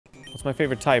What's my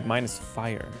favorite type? Mine is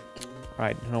fire. All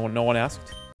right, no one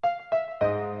asked.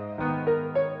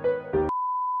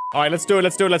 All right, let's do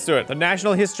it. The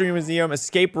National History Museum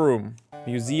Escape Room.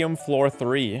 Museum floor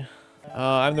 3.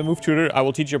 I'm the move tutor. I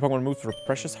will teach your Pokemon move for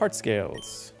precious heart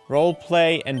scales. Role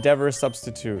play Endeavor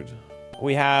substitute.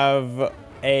 We have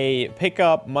a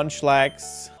pickup,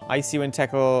 Munchlax, Icy Wind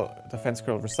Tackle, Defense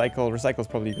Curl, Recycle. Recycle is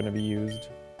probably going to be used.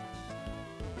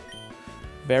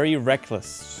 Very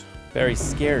reckless. Very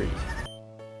scary.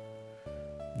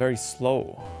 Very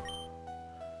slow.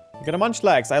 You got a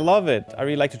Munchlax. I love it. I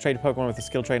really like to trade Pokemon with a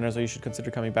skill trainer, so you should consider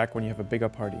coming back when you have a bigger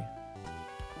party.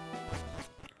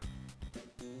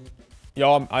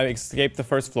 Yo, I escaped the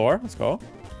first floor. Let's go.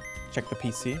 Check the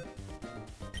PC.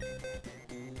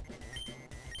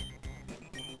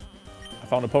 I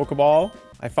found a Pokeball.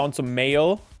 I found some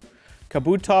mail.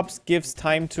 Kabutops gives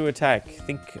time to attack.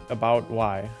 Think about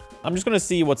why. I'm just gonna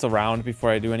see what's around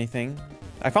before I do anything.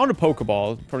 I found a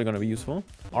Pokeball. Probably gonna be useful.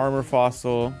 Armor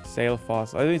fossil, sail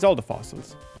fossil. I think it's all the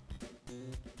fossils.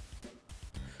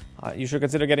 You should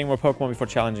consider getting more Pokemon before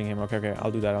challenging him. Okay,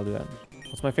 I'll do that.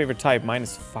 What's my favorite type? Mine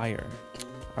is fire.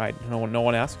 All right, no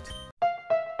one asked.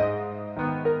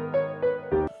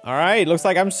 All right, looks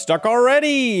like I'm stuck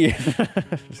already.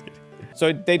 Just kidding.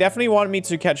 So they definitely want me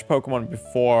to catch Pokemon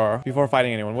before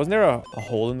fighting anyone. Wasn't there a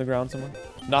hole in the ground somewhere?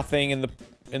 Nothing in the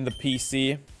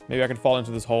PC. Maybe I can fall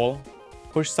into this hole.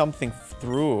 Push something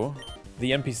through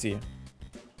the NPC.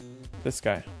 This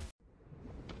guy.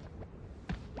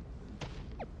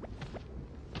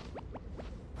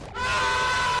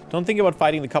 Don't think about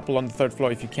fighting the couple on the 3rd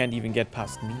floor if you can't even get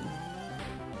past me.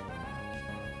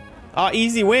 Ah,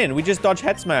 easy win. We just dodge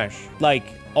head smash. Like,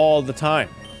 all the time.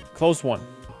 Close one.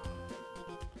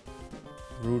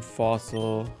 Root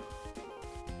fossil.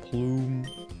 Plume.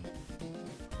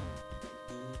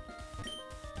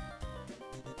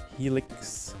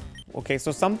 Helix. Okay,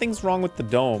 so something's wrong with the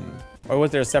dome. Or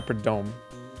was there a separate dome?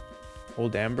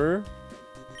 Old Amber.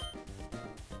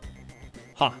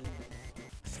 Huh.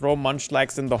 Throw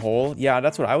Munchlax in the hole. Yeah,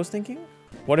 that's what I was thinking.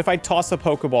 What if I toss a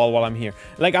Pokeball while I'm here?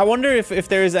 Like, I wonder if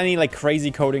there is any, like, crazy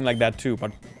coding like that too,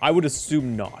 but I would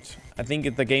assume not. I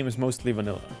think the game is mostly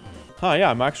vanilla. Huh, yeah,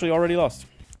 I'm actually already lost.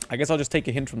 I guess I'll just take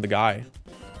a hint from the guy.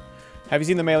 Have you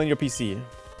seen the mail in your PC?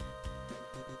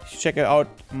 You should check out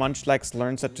Munchlax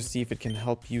Learn Set to see if it can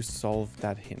help you solve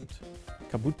that hint.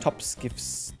 Kabutops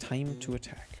gives time to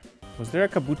attack. Was there a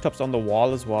Kabutops on the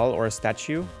wall as well, or a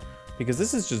statue? Because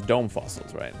this is just dome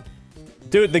fossils, right?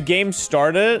 Dude, the game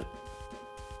started.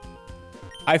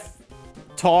 I've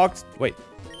talked. Wait.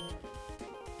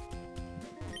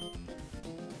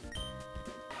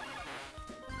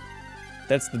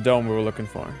 That's the dome we were looking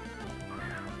for.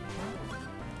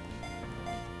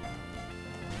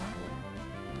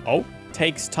 Oh,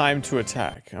 takes time to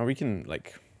attack. Oh, we can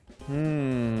like.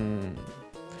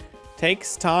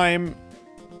 Takes time.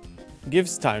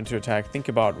 Gives time to attack. Think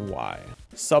about why.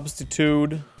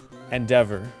 Substitute.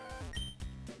 Endeavor.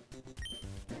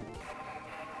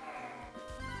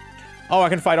 Oh, I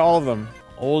can fight all of them.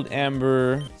 Old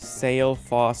Amber, Sail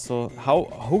Fossil.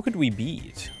 Who could we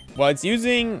beat? Well, it's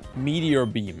using Meteor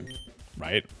Beam,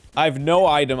 right? I have no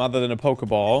item other than a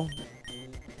Pokeball.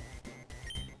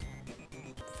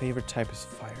 Favorite type is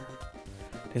fire.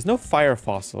 There's no fire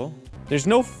fossil. There's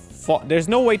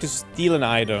no way to steal an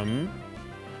item.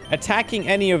 Attacking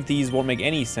any of these won't make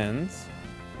any sense.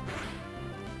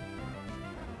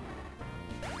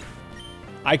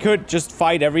 I could just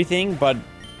fight everything, but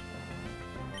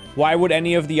why would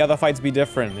any of the other fights be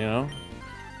different, you know?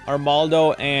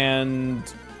 Armaldo and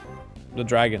the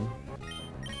dragon.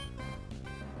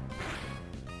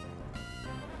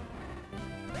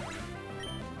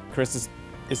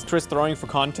 Is Chris throwing for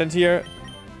content here?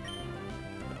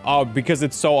 Oh, because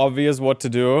it's so obvious what to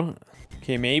do.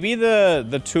 Okay, maybe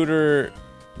the tutor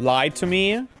lied to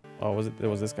me. Oh, it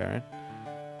was this guy, right?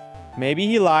 Maybe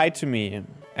he lied to me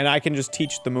and I can just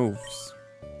teach the moves.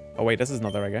 Oh wait, this is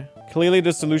not the right guy. Clearly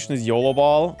the solution is YOLO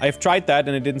Ball. I've tried that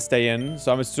and it didn't stay in,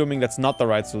 so I'm assuming that's not the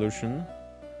right solution.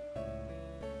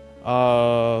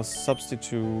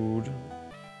 Substitute.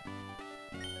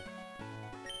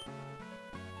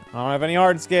 I don't have any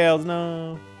hard scales,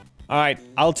 no. Alright,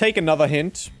 I'll take another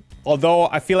hint. Although,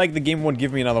 I feel like the game won't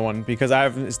give me another one because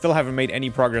I still haven't made any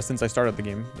progress since I started the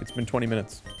game. It's been 20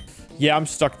 minutes. Yeah, I'm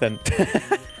stuck then.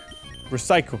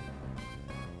 Recycle.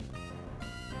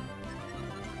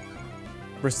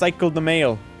 Recycle the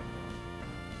mail.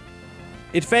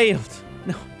 It failed.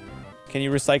 No. Can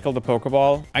you recycle the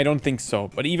Pokeball? I don't think so.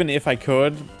 But even if I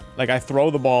could, like, I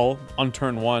throw the ball on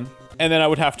turn 1. And then I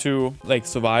would have to, like,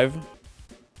 survive.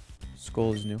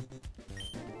 Skull is new.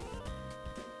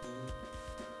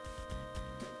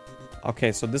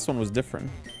 Okay, so this one was different.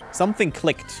 Something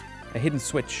clicked. A hidden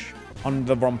switch on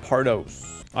the Rampardos.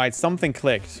 All right, something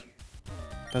clicked.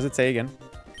 Does it say again?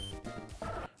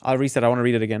 I'll reset. I want to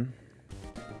read it again.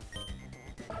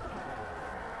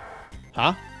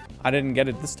 Huh? I didn't get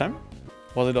it this time.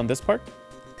 Was it on this part?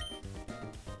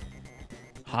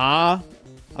 Huh?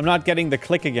 I'm not getting the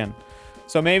click again.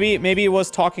 So maybe it was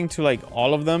talking to like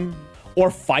all of them or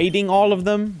fighting all of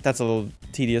them. That's a little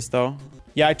tedious though.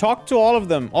 Yeah, I talked to all of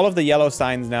them, all of the yellow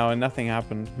signs now, and nothing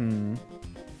happened.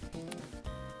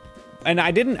 And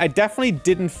I definitely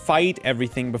didn't fight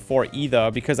everything before either,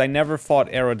 because I never fought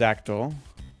Aerodactyl.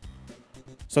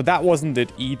 So that wasn't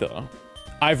it either.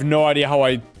 I have no idea how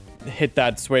I hit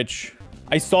that switch.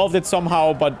 I solved it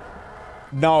somehow, but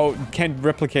now can't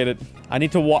replicate it. I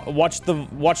need to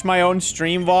watch my own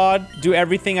stream VOD, do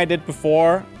everything I did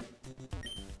before.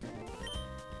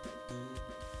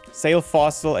 Sail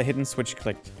fossil, a hidden switch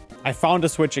clicked. I found a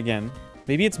switch again.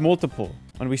 Maybe it's multiple.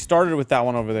 And we started with that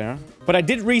one over there. But I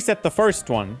did reset the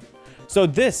first one. So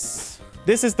this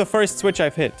is the first switch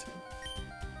I've hit.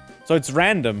 So it's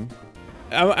random.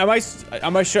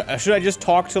 Should I just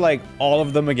talk to like all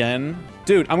of them again?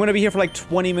 Dude, I'm gonna be here for like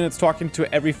 20 minutes talking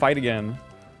to every fight again.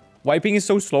 Wiping is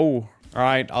so slow. All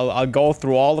right, I'll go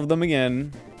through all of them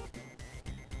again.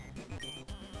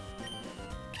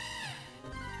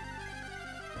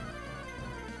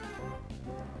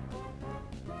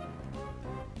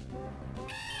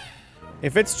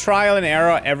 If it's trial and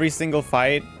error every single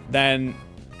fight, then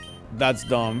that's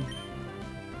dumb.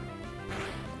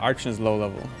 Archon is low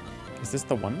level. Is this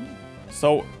the one?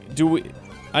 So,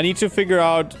 I need to figure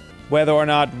out whether or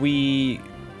not we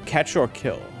catch or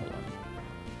kill. Hold on.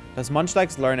 Does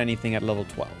Munchlax learn anything at level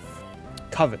 12?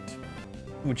 Covet,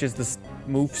 which is the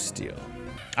move steal.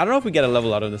 I don't know if we get a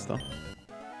level out of this though.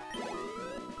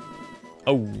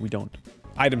 Oh, we don't.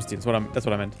 Item steal, that's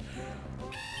what I meant.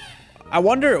 I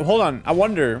wonder, hold on, I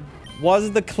wonder,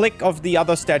 was the click of the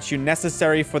other statue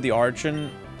necessary for the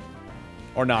Archon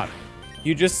or not?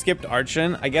 You just skipped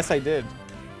Archon? I guess I did.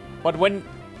 But when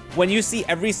you see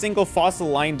every single fossil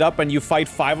lined up and you fight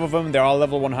 5 of them, they're all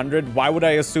level 100, why would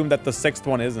I assume that the 6th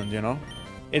one isn't, you know?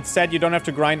 It said you don't have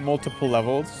to grind multiple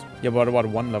levels. Yeah, but about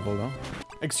 1 level though.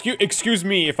 Excuse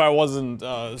me if I wasn't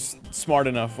smart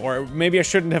enough, or maybe I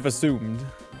shouldn't have assumed.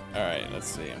 All right, let's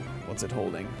see. What's it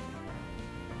holding?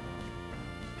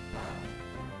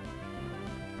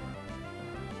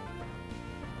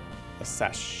 A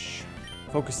sash.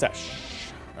 Focus sash.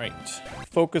 All right.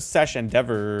 Focus sash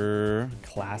endeavor.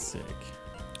 Classic.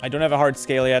 I don't have a hard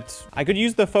scale yet. I could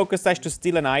use the focus sash to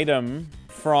steal an item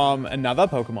from another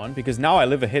Pokemon, because now I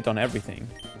live a hit on everything.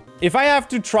 If I have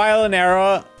to trial and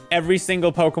error every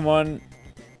single Pokemon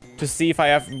to see if I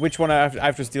have which one I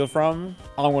have to steal from,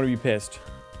 I'm gonna be pissed.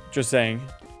 Just saying.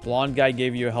 Blonde guy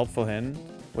gave you a helpful hint.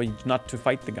 Well, not to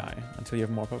fight the guy until you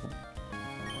have more Pokemon.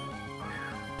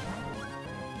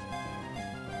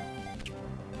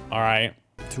 All right,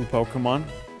 2 Pokemon.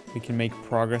 We can make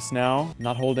progress now.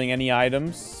 Not holding any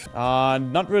items.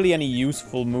 Not really any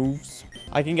useful moves.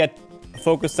 I can get a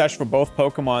Focus Sash for both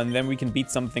Pokemon, then we can beat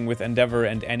something with Endeavor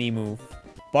and any move.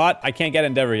 But I can't get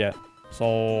Endeavor yet.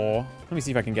 So let me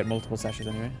see if I can get multiple Sashes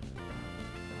anyway.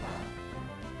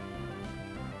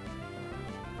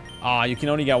 You can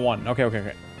only get 1.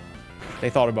 Okay. They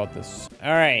thought about this.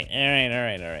 All right.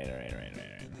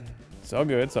 So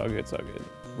good.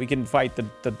 We can fight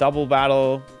the double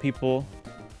battle people.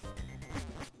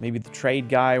 Maybe the trade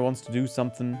guy wants to do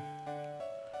something.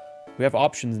 We have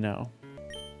options now.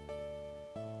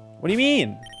 What do you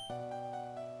mean?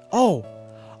 Oh,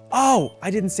 I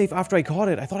didn't save after I caught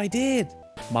it. I thought I did.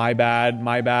 My bad.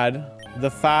 The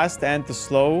fast and the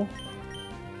slow.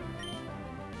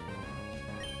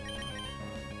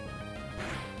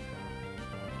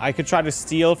 I could try to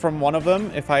steal from one of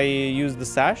them if I use the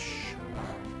sash.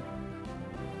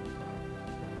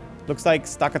 Looks like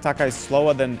Stakataka is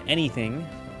slower than anything.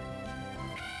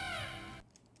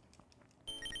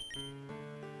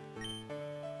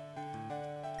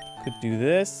 Could do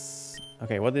this.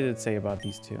 Okay, what did it say about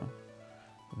these two?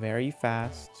 Very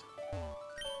fast.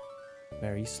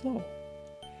 Very slow.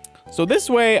 So this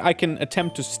way I can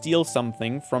attempt to steal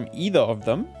something from either of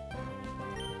them.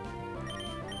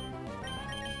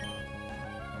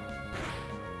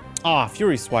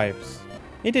 Fury Swipes.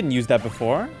 It didn't use that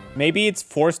before. Maybe it's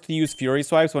forced to use Fury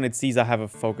Swipes when it sees I have a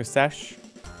Focus Sash.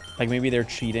 Like maybe they're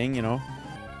cheating, you know?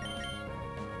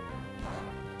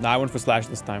 Nah, I went for Slash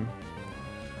this time.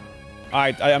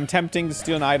 Alright, I'm tempting to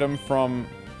steal an item from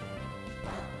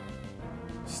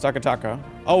Stakataka.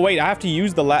 Oh wait, I have to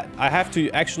use I have to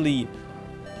actually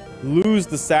lose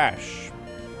the Sash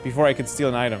before I could steal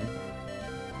an item.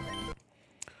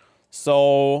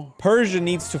 So Persian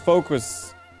needs to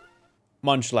focus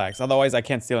Munchlax. Otherwise, I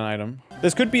can't steal an item.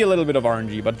 This could be a little bit of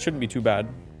RNG, but it shouldn't be too bad.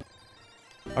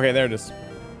 Okay, there it is.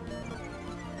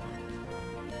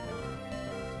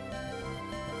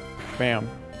 Bam.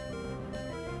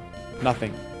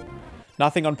 Nothing.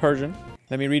 Nothing on Persian.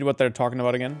 Let me read what they're talking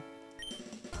about again.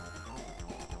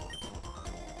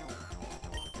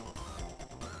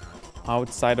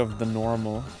 Outside of the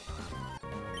normal.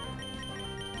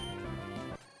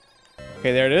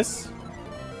 Okay, there it is.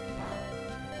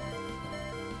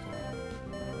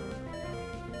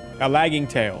 A lagging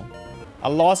tail. I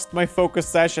lost my focus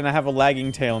sash and I have a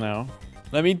lagging tail now.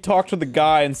 Let me talk to the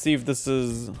guy and see if this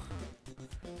is...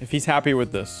 if he's happy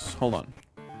with this. Hold on.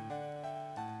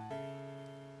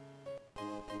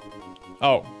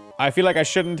 Oh, I feel like I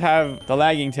shouldn't have the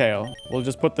lagging tail. We'll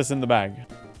just put this in the bag.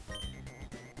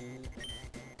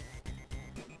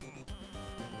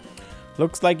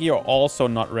 Looks like you're also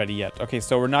not ready yet. Okay,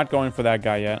 so we're not going for that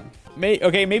guy yet.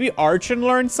 Okay, maybe Archon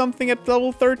learned something at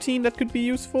level 13 that could be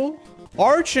useful.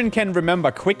 Archon can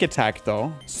remember quick attack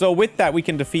though. So with that, we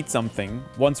can defeat something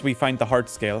once we find the heart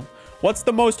scale. What's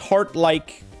the most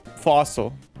heart-like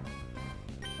fossil?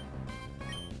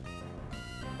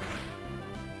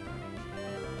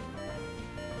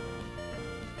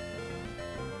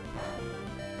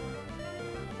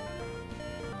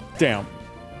 Damn.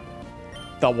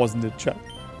 That wasn't it, chat.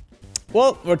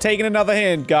 Well, we're taking another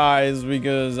hint, guys,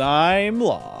 because I'm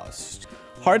lost.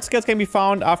 Heart scales can be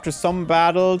found after some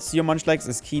battles. Your Munchlax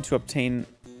is key to obtain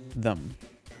them.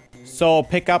 So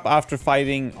pick up after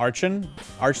fighting Archon.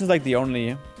 Archon's like the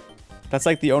only... that's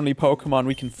like the only Pokemon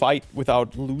we can fight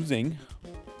without losing.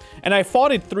 And I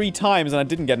fought it 3 times and I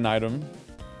didn't get an item.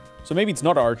 So maybe it's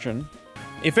not Archon.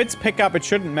 If it's pick up, it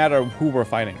shouldn't matter who we're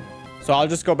fighting. So I'll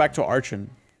just go back to Archon.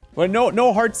 Well,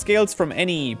 no heart scales from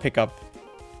any pickup.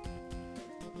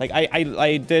 Like,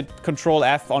 I did Control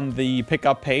F on the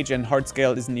pickup page and heart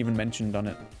scale isn't even mentioned on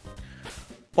it.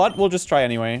 But we'll just try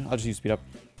anyway. I'll just use speed up.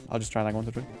 I'll just try like 1,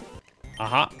 2, 3.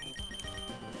 Aha.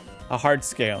 A heart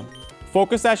scale.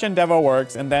 Focus Sash Endeavor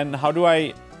works, and then how do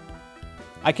I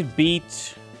could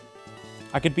beat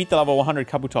the level 100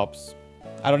 Kabutops.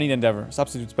 I don't need Endeavor.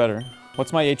 Substitute's better.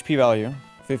 What's my HP value?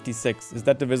 56. Is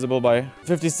that divisible by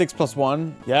 56 plus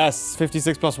 1? Yes,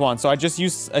 56 plus 1. So I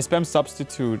spam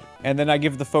Substitute, and then I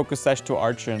give the Focus Sash to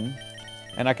Archon,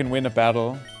 and I can win a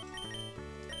battle.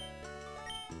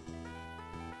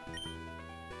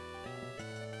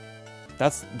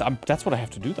 That's what I have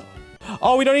to do, though.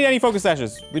 Oh, we don't need any Focus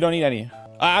Sashes. We don't need any.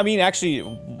 I mean, actually,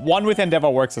 one with Endeavor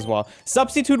works as well.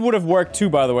 Substitute would have worked too,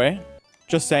 by the way.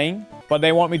 Just saying. But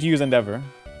they want me to use Endeavor.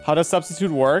 How does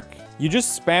Substitute work? You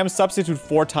just spam Substitute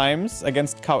 4 times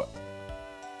against Oh,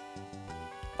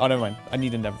 never mind. I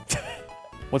need Endeavor.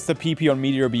 What's the PP on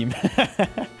Meteor Beam?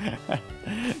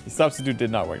 Substitute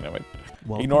did not work. Never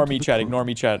mind. Ignore me, chat. Ignore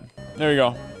me, chat. There we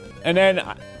go. And then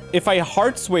if I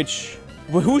Heart Switch...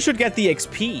 who should get the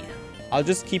XP? I'll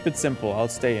just keep it simple. I'll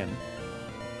stay in.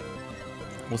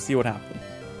 We'll see what happens.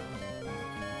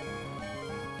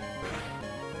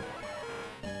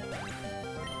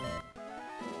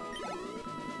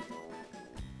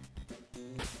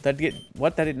 That did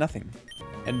what? That did nothing.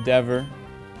 Endeavor.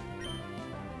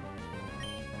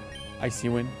 Icy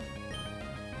Wind.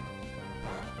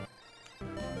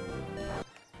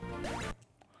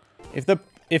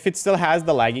 If it still has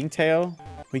the lagging tail,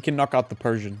 we can knock out the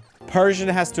Persian. Persian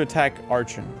has to attack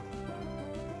Archon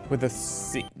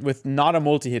with not a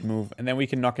multi-hit move, and then we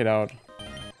can knock it out.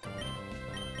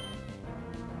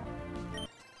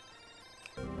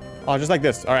 Oh, just like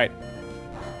this. All right.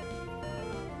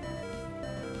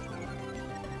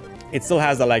 It still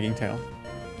has the lagging tail.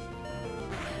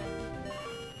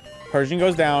 Persian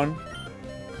goes down.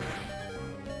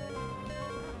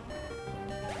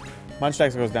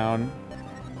 Munchlax goes down.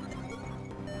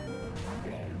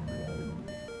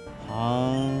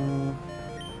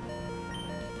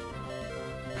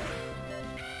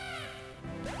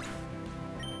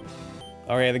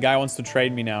 Okay, the guy wants to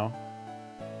trade me now.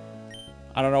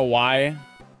 I don't know why.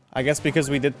 I guess because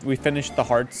we finished the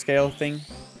heart scale thing.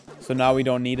 So now we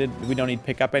don't need it. We don't need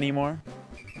pickup anymore.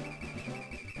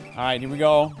 Alright, here we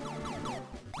go.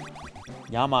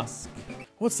 Yamask.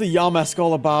 What's the Yamask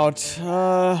all about?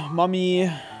 Mummy,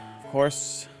 of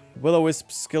course.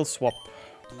 Will-O-Wisp skill swap.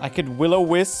 I could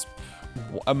Will-O-Wisp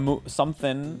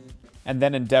something and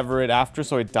then Endeavor it after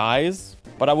so it dies.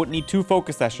 But I would need 2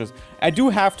 Focus Sashes. I do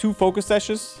have 2 Focus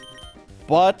Sashes,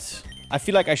 but I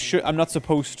feel like I'm not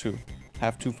supposed to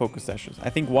have 2 Focus Sashes.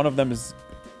 I think one of them is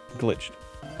glitched.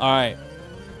 Alright.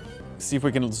 See if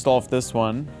we can solve this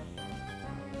one.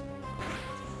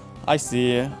 I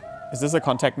see. Is this a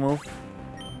contact move?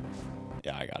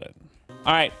 Yeah, I got it.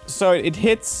 All right, so it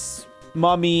hits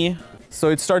Mummy. So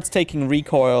it starts taking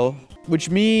recoil, which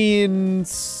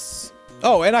means...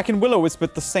 Oh, and I can Will-O-Wisp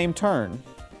at the same turn.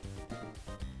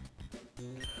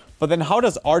 But then how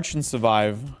does Archon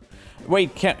survive?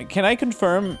 Wait, can I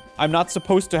confirm I'm not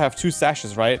supposed to have 2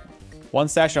 sashes, right? 1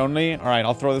 sash only? All right,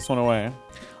 I'll throw this one away.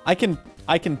 I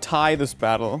can tie this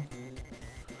battle.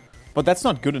 But that's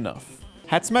not good enough.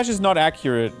 Hat Smash is not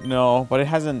accurate, no, but it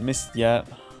hasn't missed yet.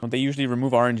 Don't they usually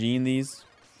remove RNG in these?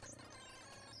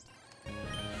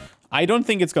 I don't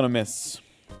think it's gonna miss.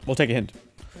 We'll take a hint.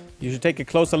 You should take a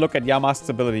closer look at Yamask's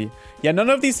ability. Yeah, none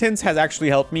of these hints has actually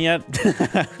helped me yet.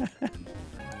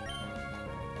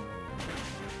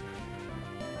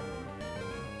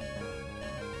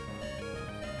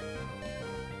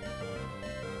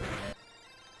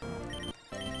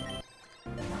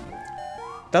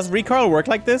 Does recoil work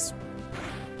like this?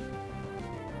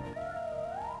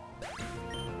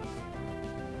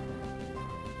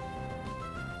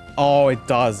 Oh, it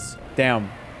does. Damn.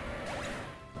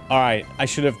 All right, I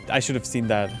should have seen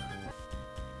that.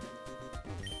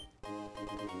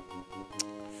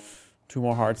 2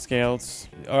 more heart scales.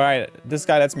 All right, this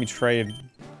guy lets me trade.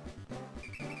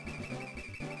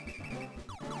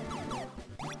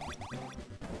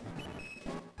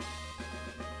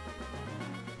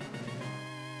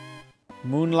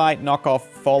 Moonlight knockoff,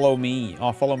 follow me.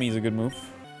 Oh, follow me is a good move.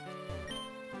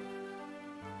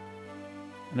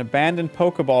 An abandoned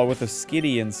Pokeball with a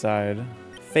Skitty inside.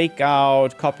 Fake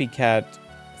Out, Copycat,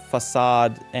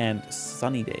 Facade, and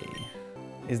Sunny Day.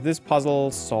 Is this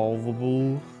puzzle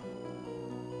solvable?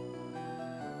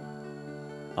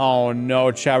 Oh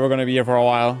no, chat, we're gonna be here for a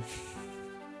while.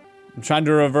 I'm trying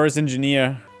to reverse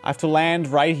engineer. I have to land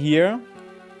right here.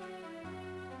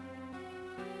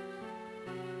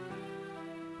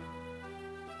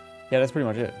 Yeah, that's pretty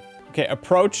much it. Okay,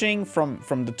 approaching from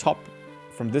the top,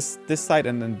 from this side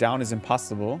and then down is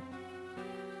impossible.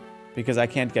 Because I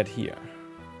can't get here.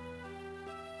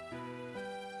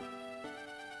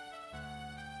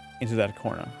 Into that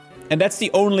corner. And that's the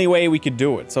only way we could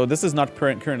do it. So this is not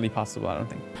currently possible, I don't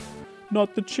think.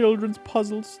 Not the children's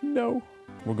puzzles, no.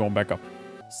 We're going back up.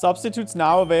 Substitutes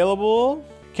now available.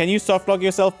 Can you softlock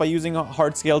yourself by using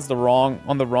heart scales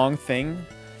on the wrong thing?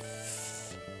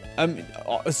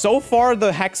 So far,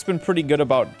 the hack's been pretty good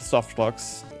about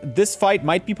softlocks. This fight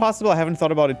might be possible. I haven't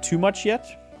thought about it too much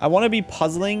yet. I want to be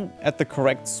puzzling at the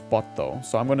correct spot, though.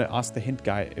 So I'm going to ask the hint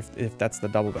guy if that's the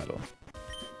double battle.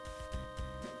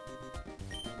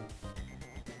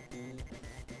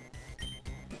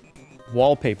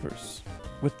 Wallpapers.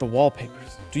 With the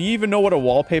wallpapers. Do you even know what a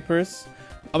wallpaper is?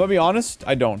 I'm going to be honest,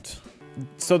 I don't.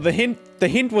 So the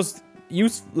hint was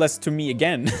useless to me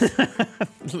again.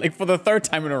 Like for the 3rd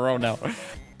time in a row now.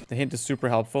 The hint is super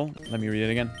helpful. Let me read it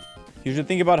again. You should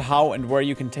think about how and where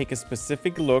you can take a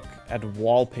specific look at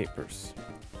wallpapers.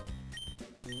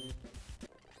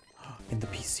 In the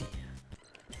PC.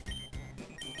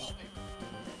 Wallpaper.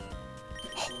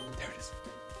 Oh, there it is.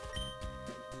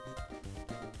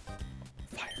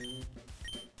 Fire.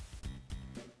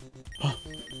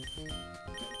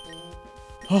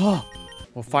 Oh.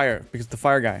 Well, fire, because the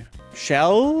fire guy.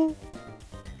 Shell?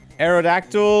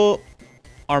 Aerodactyl?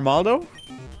 Armaldo?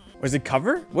 Or is it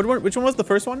cover? Which one was the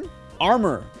first one?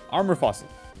 Armor. Armor fossil.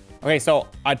 Okay, so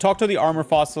I talked to the armor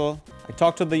fossil. I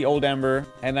talked to the old ember.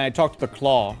 And I talked to the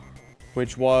claw.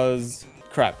 Which was...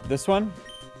 Crap. This one?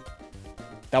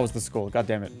 That was the skull. God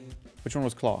damn it. Which one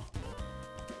was claw?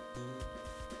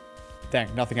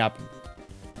 Dang, nothing happened.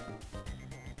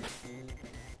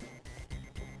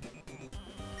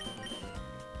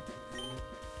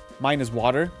 Mine is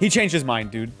water. He changed his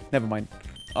mind, dude. Never mind.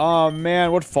 Oh,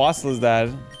 man. What fossil is that?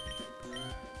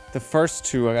 The first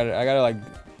two. I gotta like,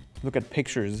 look at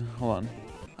pictures. Hold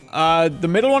on. The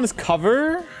middle one is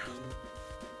cover.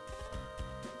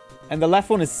 And the left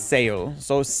one is sail.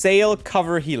 So sail,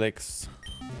 cover, helix.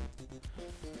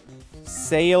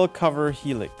 Sail, cover,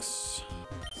 helix.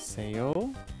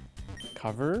 Sail,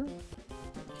 cover,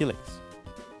 helix.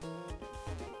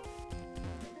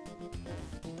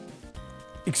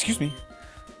 Excuse me.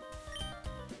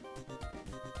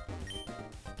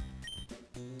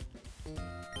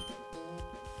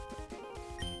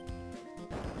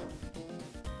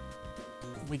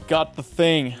 We got the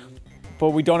thing,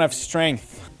 but we don't have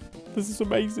strength. This is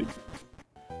amazing.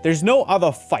 There's no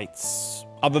other fights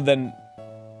other than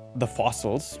the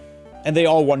fossils, and they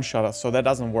all one-shot us, so that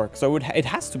doesn't work. So it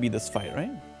has to be this fight,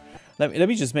 right? Let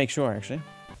me just make sure, actually.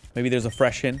 Maybe there's a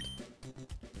fresh hint.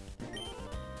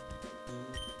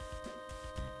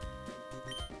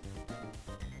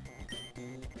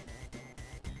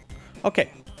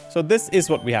 Okay, So this is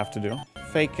what we have to do.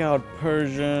 Fake out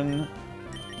Persian,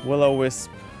 Will-O-Wisp,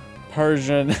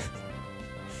 Persian. I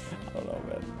don't know,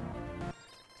 man.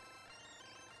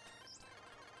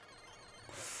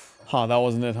 Huh, that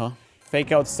wasn't it, huh?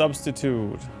 Fake out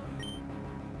Substitute.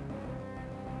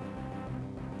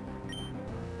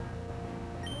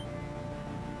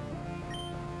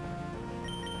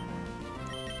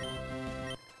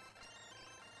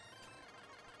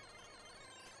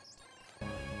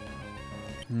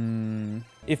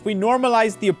 If we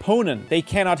normalize the opponent, they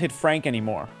cannot hit Frank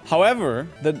anymore. However,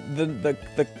 the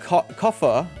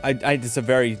Koffa, it's a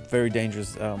very, very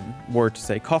dangerous word to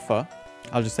say, Koffa,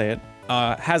 I'll just say it,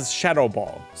 has Shadow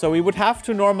Ball. So we would have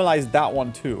to normalize that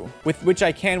one too, with which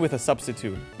I can with a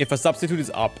substitute. If a substitute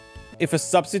is up. If a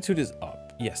substitute is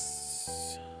up,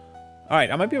 yes. All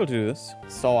right, I might be able to do this.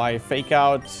 So I fake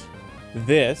out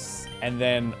this, and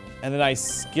then I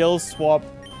skill swap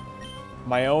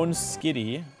my own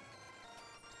Skitty.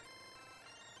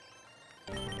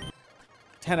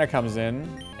 Tenor comes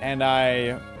in, and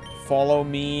I follow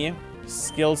me,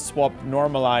 skill swap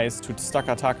normalize to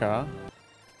Stakataka.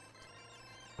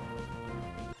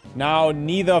 Now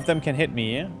neither of them can hit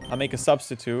me. I'll make a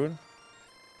substitute.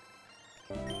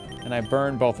 And I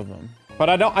burn both of them. But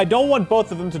I don't want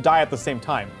both of them to die at the same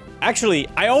time. Actually,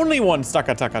 I only want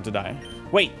Stakataka to die.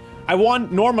 Wait, I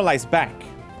want normalize back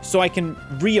so I can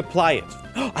reapply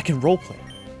it. I can roleplay.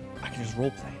 I can just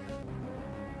roleplay.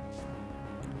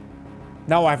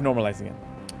 Now I have normalized again.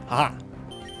 Aha.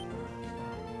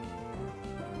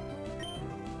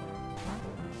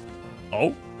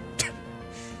 Oh.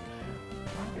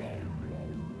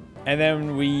 And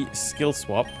then we skill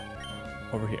swap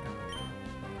over here.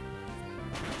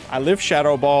 I live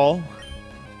Shadow Ball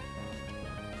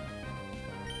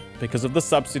because of the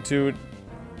substitute.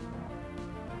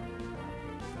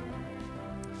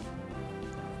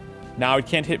 Now it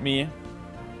can't hit me.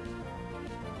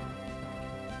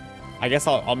 I guess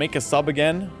I'll make a sub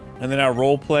again, and then I'll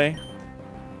role play.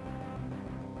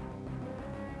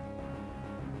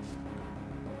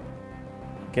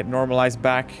 Get normalized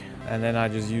back, and then I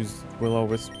just use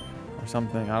Will-O-Wisp or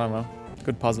something. I don't know.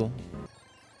 Good puzzle.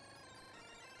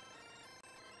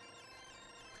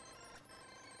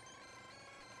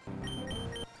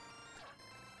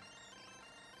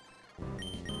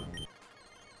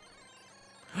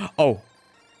 Oh.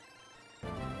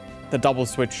 The double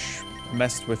switch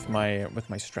messed with my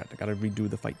strat. I gotta redo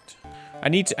the fight. I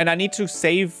need to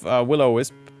save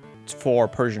Will-O-Wisp for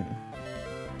Persian.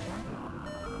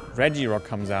 Regirock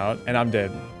comes out, and I'm dead.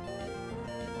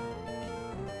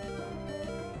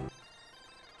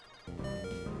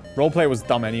 Roleplay was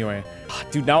dumb anyway.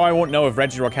 Dude, now I won't know if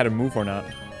Regirock had a move or not.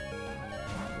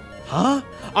 Huh?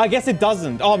 I guess it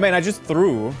doesn't. Oh man, I just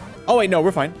threw. Oh wait, no,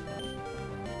 we're fine.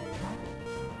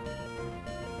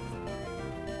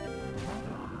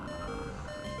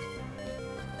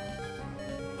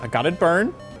 I got it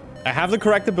burned. I have the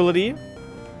correct ability.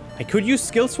 I could use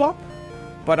skill swap,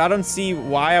 but I don't see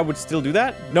why I would still do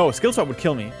that. No, skill swap would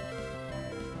kill me.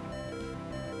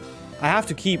 I have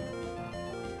to keep...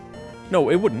 No,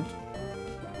 it wouldn't.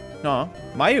 No,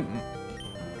 my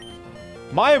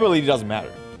ability doesn't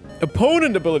matter.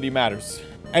 Opponent ability matters.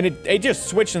 And it just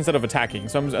switched instead of attacking,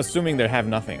 so I'm assuming they have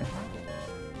nothing.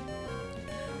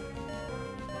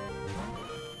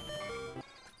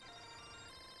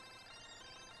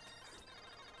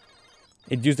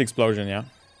 It used explosion, yeah.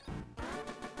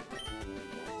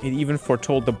 It even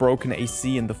foretold the broken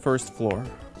AC in the first floor.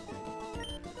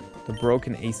 The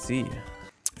broken AC.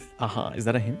 Aha, is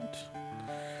that a hint?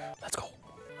 Let's go.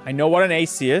 I know what an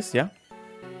AC is, yeah.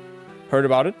 Heard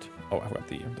about it. Oh, I forgot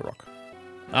the rock.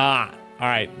 Ah, all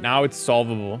right. Now it's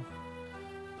solvable.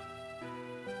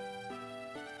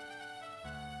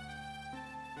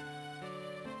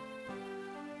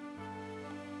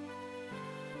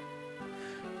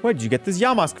 Where did you get this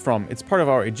Yamask from? It's part of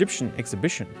our Egyptian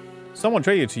exhibition. Someone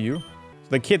traded it to you.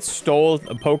 The kid stole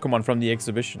a Pokemon from the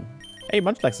exhibition. Hey,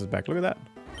 Munchlax is back. Look at that.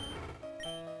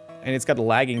 And it's got a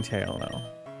lagging tail now.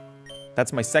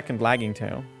 That's my second lagging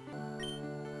tail.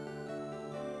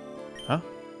 Huh?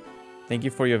 Thank you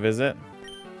for your visit.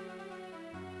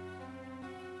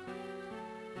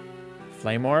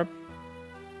 Flame Orb?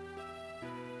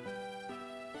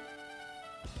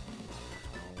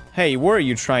 Hey, where are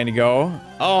you trying to go?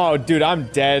 Oh, dude, I'm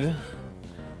dead.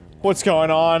 What's going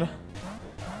on?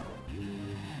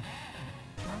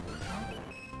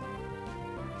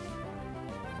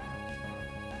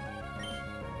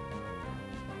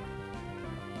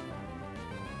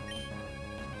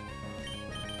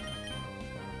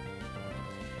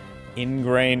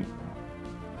 Ingrain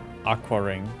Aqua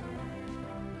Ring.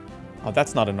 Oh,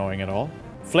 that's not annoying at all.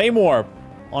 Flame Orb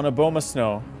on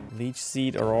Abomasnow. Leech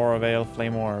Seed, Aurora Veil,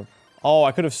 Flame Orb. Oh,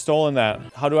 I could have stolen that.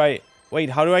 How do I... Wait,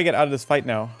 how do I get out of this fight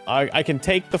now? I can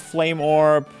take the Flame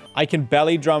Orb. I can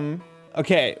Belly Drum.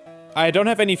 Okay, I don't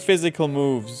have any physical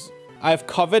moves. I have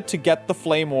Covet to get the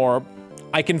Flame Orb.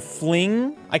 I can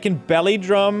fling. I can Belly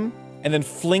Drum and then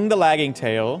fling the Lagging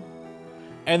Tail.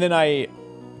 And then I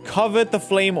Covet the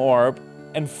Flame Orb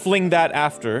and fling that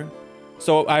after.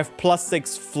 So I have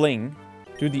 +6 fling.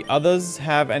 Do the others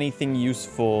have anything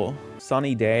useful?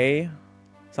 Sunny Day.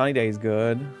 Sunny Day is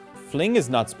good. Fling is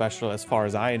not special as far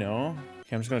as I know.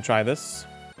 Okay, I'm just gonna try this.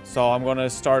 So I'm gonna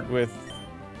start with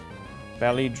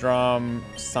Belly Drum,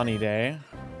 Sunny Day.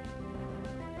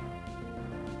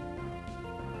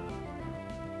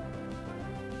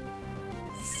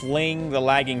 Fling the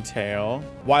Lagging Tail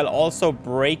while also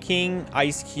breaking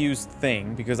Ice Cube's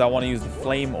thing because I want to use the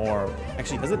Flame Orb.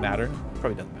 Actually, does it matter?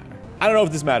 Probably doesn't matter. I don't know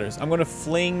if this matters. I'm gonna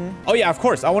fling. Oh yeah, of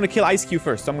course. I want to kill Ice Cube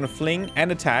first. So I'm gonna fling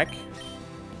and attack.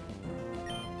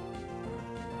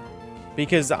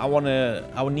 Because I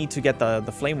will need to get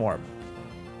the Flame Orb.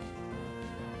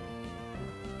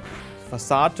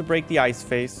 Facade to break the Ice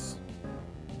Face.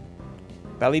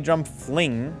 Belly Drum,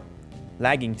 fling.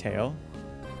 Lagging Tail.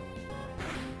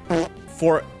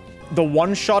 For the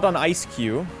one shot on Ice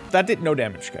Cube. That did no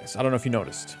damage, guys. I don't know if you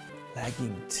noticed.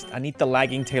 I need the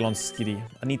Lagging Tail on Skitty.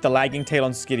 I need the Lagging Tail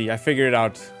on Skitty. I figured it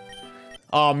out.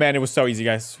 Oh man, it was so easy,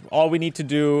 guys. All we need to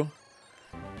do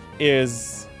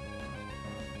is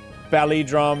Belly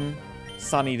Drum,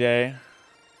 Sunny Day.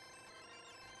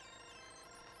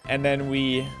 And then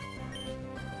we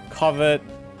Covet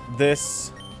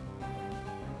this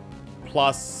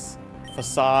plus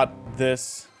Facade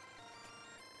this.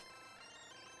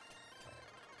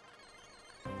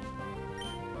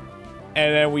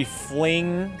 And then we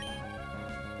fling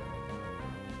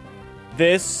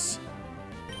this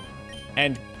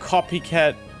and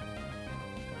Copycat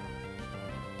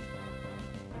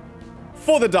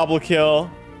for the double kill.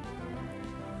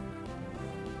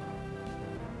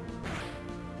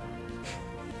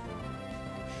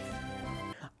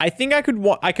 I think I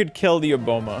could kill the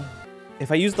Oboma.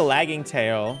 If I use the Lagging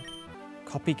Tail,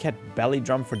 Copycat Belly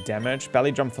Drum for damage,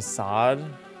 Belly Drum Facade,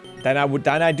 then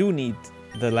I do need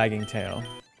the Lagging Tail.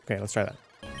 Okay, let's try that.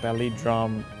 Belly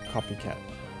Drum Copycat.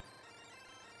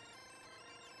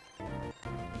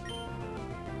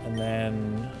 And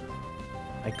then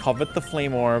I Covet the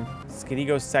Flame Orb. Skitty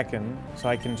goes second, so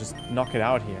I can just knock it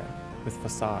out here with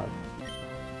Facade.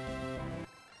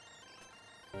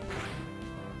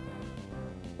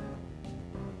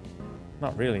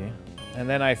 Not really. And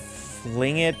then I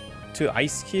fling it to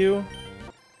Ice Cube.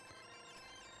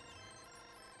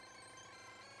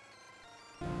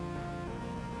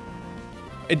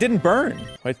 It didn't burn.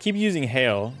 But keep using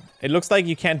Hail. It looks like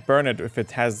you can't burn it if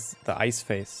it has the Ice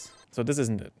Face. So this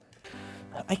isn't it.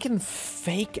 I can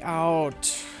fake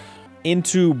out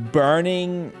into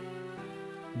burning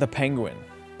the Penguin.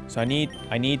 So I need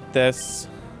this.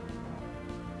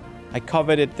 I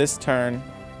Covet it this turn.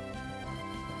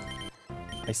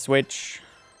 I switch.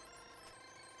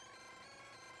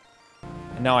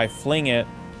 And now I fling it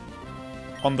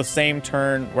on the same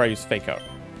turn where I use Fake Out.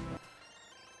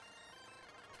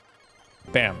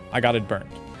 Bam, I got it burned.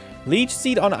 Leech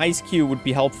Seed on Ice Cube would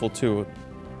be helpful too.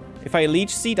 If I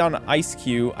Leech Seed on Ice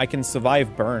Cube, I can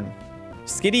survive burn.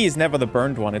 Skitty is never the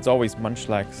burned one, it's always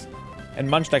Munchlax. And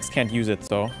Munchlax can't use it,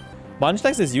 so.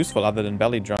 Munchlax is useful other than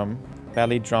Belly Drum.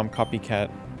 Belly Drum,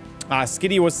 Copycat. Ah,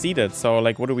 Skitty was seeded, so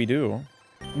like, what do we do?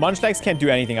 Munchlax can't do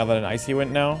anything other than Icy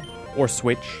Wind now. Or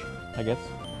Switch, I guess.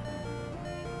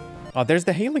 Oh, there's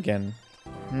the Hail again.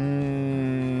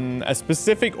 A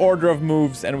specific order of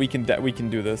moves and we can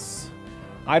do this.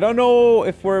 I don't know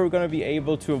if we're gonna be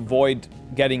able to avoid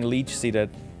getting Leech Seeded.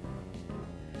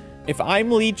 If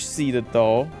I'm Leech Seeded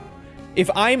though, if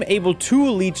I'm able to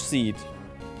Leech Seed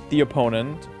the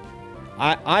opponent,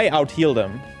 I out-heal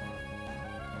them.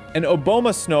 And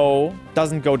Abomasnow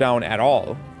doesn't go down at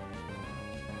all.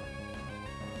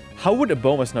 How would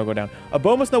Abomasnow go down?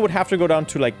 Abomasnow would have to go down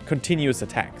to like continuous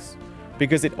attacks.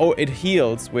 Because it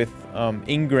heals with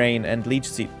Ingrain and Leech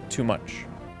Seed too much.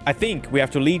 I think we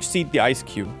have to Leech Seed the Ice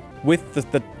Cube with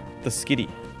the Skitty.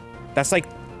 That's like,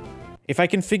 if I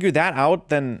can figure that out,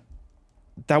 then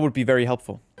that would be very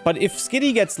helpful. But if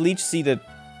Skitty gets Leech Seeded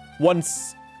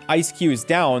once Ice Cube is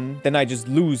down, then I just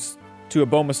lose to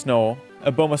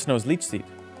Abomasnow's Leech Seed.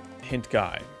 Hint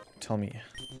guy, tell me.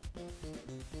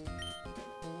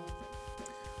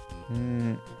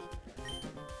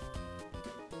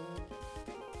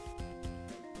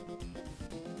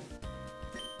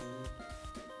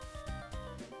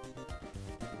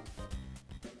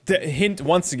 The hint,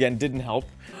 once again, didn't help.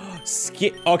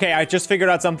 Okay, I just figured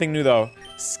out something new, though.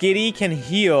 Skitty can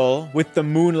heal with the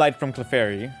moonlight from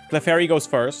Clefairy. Clefairy goes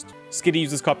first. Skitty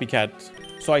uses Copycat.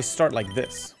 So I start like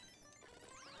this.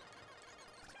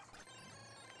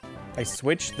 I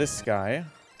switch this guy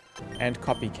and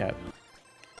Copycat.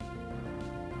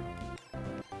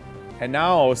 And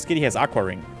now Skitty has Aqua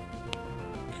Ring.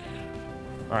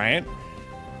 Alright.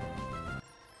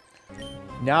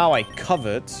 Now I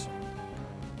covet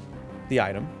the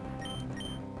item.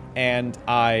 And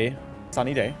I...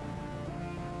 Sunny Day.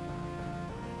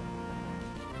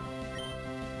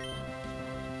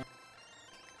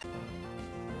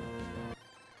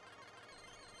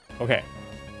 Okay.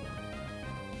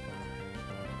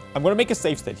 I'm gonna make a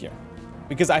safe state here.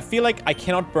 Because I feel like I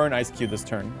cannot burn Ice Cube this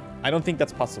turn. I don't think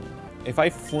that's possible. If I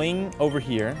fling over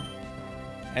here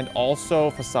and also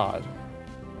Facade.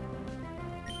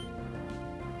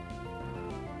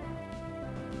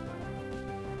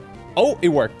 Oh, it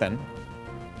worked then.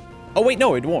 Oh, wait,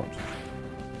 no, it won't.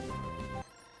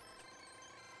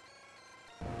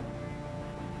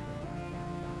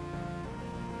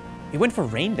 It went for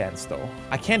Rain Dance, though.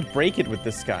 I can't break it with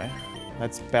this guy.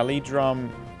 That's Belly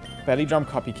Drum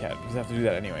Copycat, because I have to do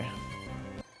that anyway.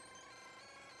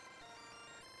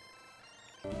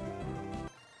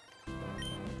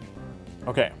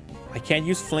 Okay. I can't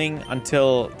use Fling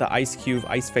until the Ice Cube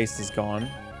Ice Face is gone.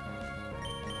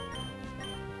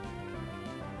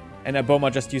 And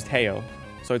Aboma just used Hail,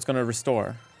 so it's gonna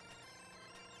restore.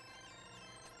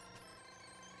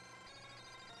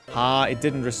 Ah, it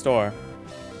didn't restore.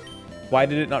 Why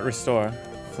did it not restore?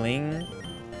 Fling.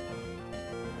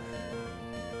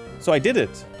 So I did it.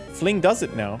 Fling does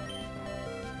it now.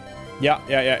 Yeah.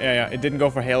 It didn't go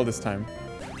for Hail this time.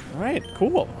 All right,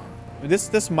 cool.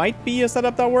 This might be a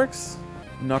setup that works.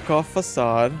 Knock off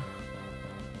Facade.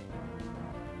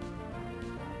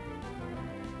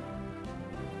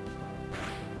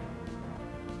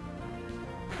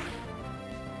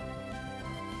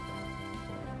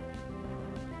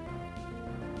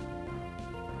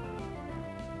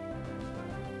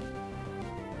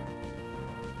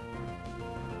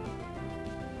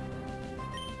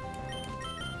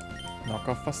 Knock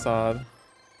off Facade.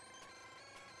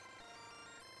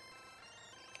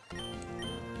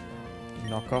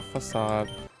 Knock off Facade.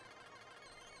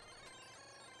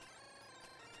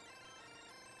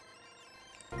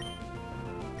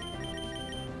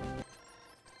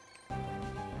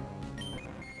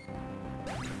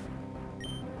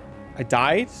 I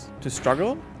died to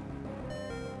struggle?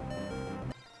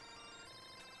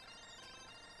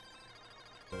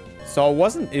 So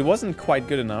it wasn't quite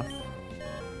good enough.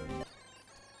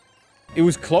 It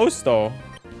was close though.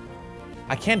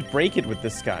 I can't break it with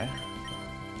this guy.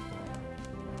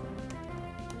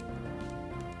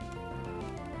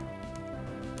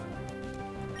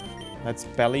 That's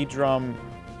Belly Drum.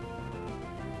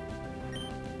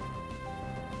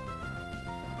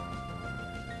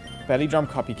 Belly Drum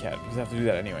Copycat, because I have to do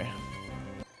that anyway.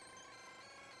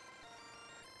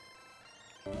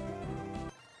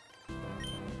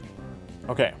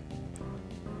 Okay.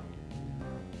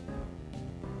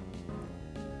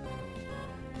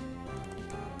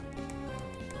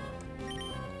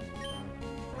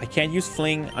 I can't use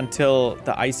Fling until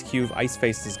the Ice Cube Ice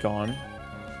Face is gone.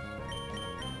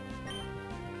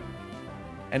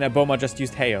 And Aboma just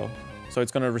used Hail, so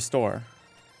it's gonna restore.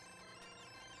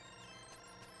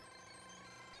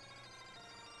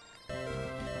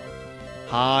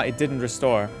 Ah, it didn't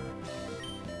restore.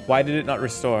 Why did it not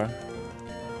restore?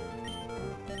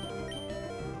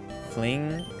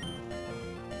 Fling.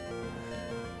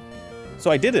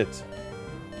 So I did it.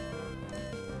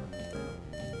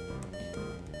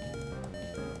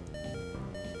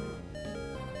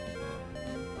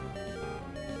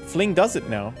 Fling does it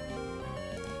now.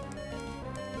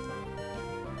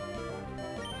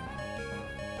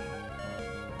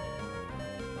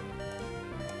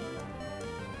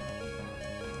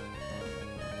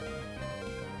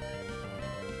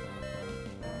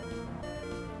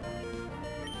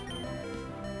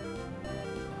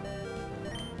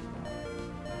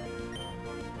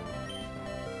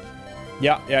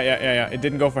 Yeah. It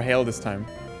didn't go for Hail this time.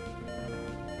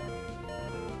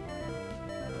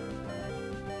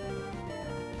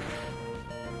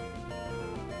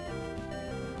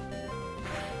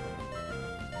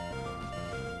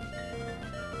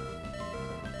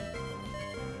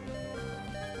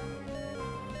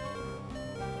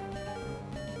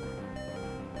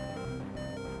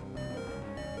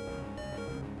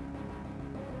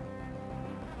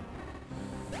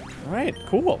 All right,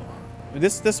 cool.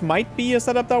 This might be a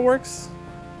setup that works.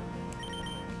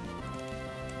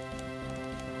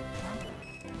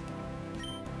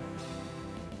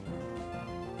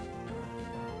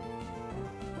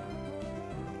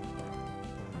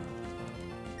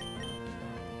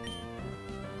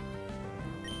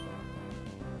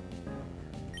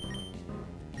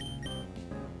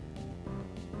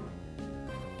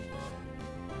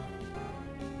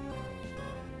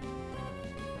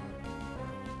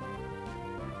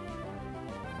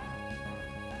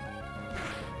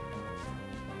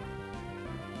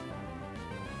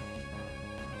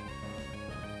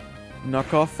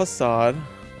 Knock off facade.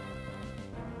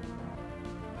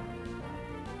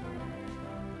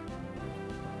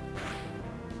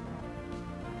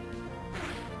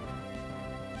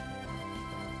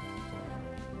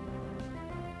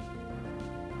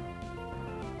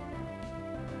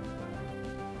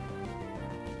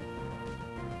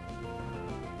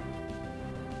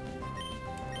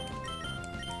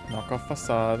 Knock off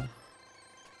facade.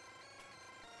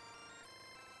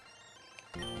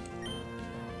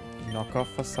 Knock off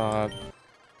facade.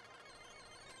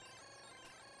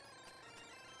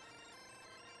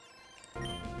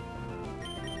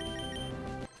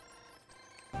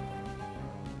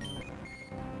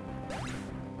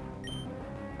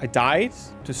 I died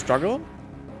to struggle?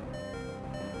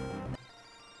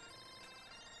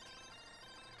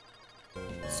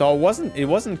 So it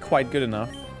wasn't quite good enough.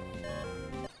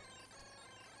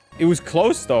 It was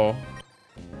close though.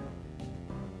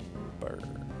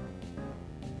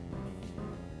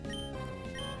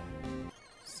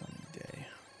 Sunny day.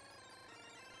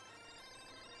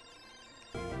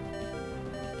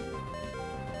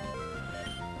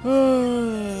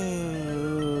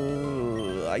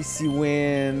 Icy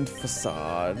wind,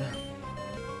 facade.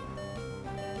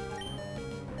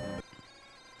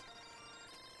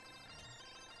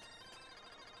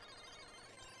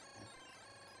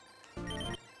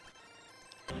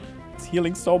 It's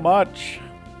healing so much.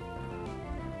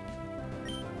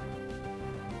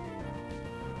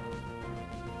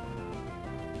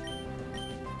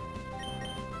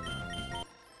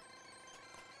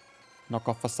 Knock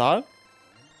off facade.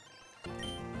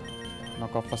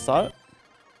 Knock off facade.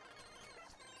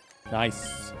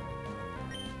 Nice.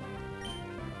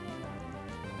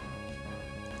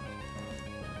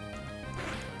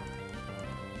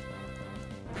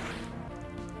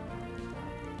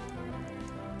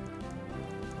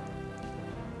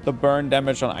 The burn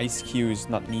damage on Ice Q is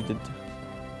not needed.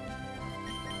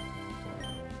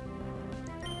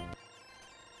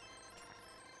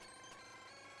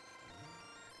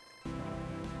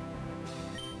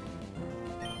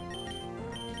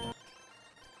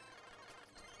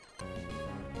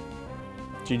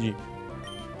 GG.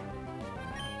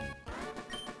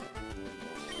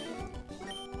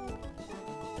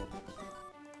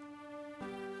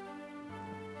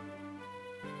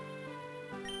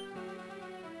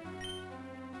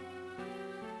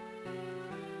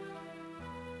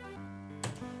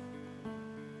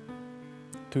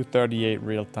 $238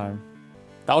 real time.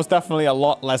 That was definitely a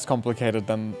lot less complicated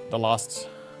than the last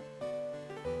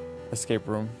escape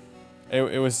room.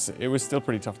 It was still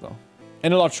pretty tough though.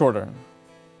 And a lot shorter.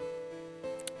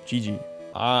 GG.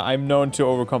 I'm known to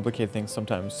overcomplicate things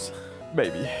sometimes.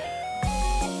 Maybe.